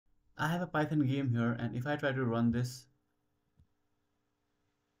I have a Python game here, and if I try to run this,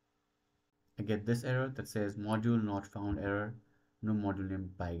 I get this error that says module not found error, no module named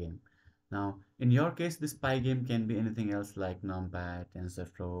Pygame. Now, in your case, this Pygame can be anything else like NumPy,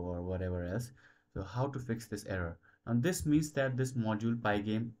 TensorFlow, or whatever else. So how to fix this error? Now, this means that this module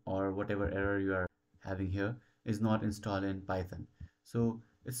Pygame or whatever error you are having here is not installed in Python. So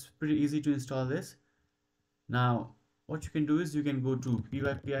it's pretty easy to install this. Now, what you can do is you can go to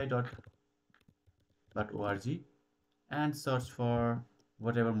pypi.org and search for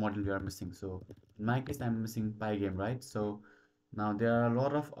whatever module you are missing. So in my case, I'm missing Pygame, right? So now there are a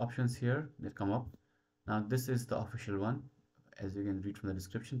lot of options here that come up. Now this is the official one, as you can read from the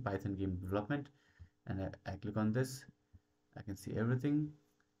description, Python game development. And I click on this, I can see everything,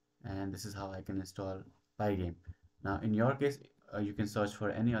 and this is how I can install Pygame. Now in your case, you can search for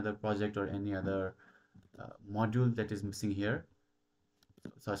any other project or any other module that is missing here.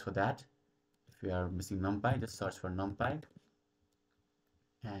 So search for that. If you are missing NumPy, just search for NumPy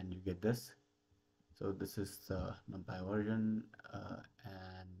and you get this. So this is the NumPy version,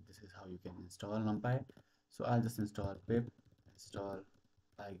 and this is how you can install NumPy. So I'll just install pip install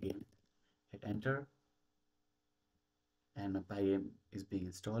Pygame, hit enter, and my Pygame is being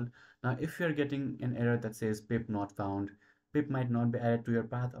installed. Now if you're getting an error that says pip not found, pip might not be added to your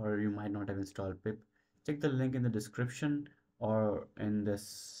path, or you might not have installed pip, check the link in the description or in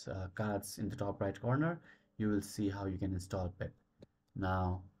this cards in the top right corner. You will see how you can install pip.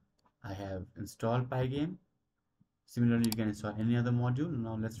 Now I have installed Pygame. Similarly, you can install any other module.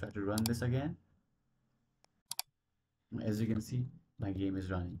 Now let's try to run this again. As you can see, my game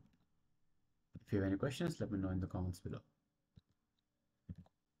is running. If you have any questions, let me know in the comments below.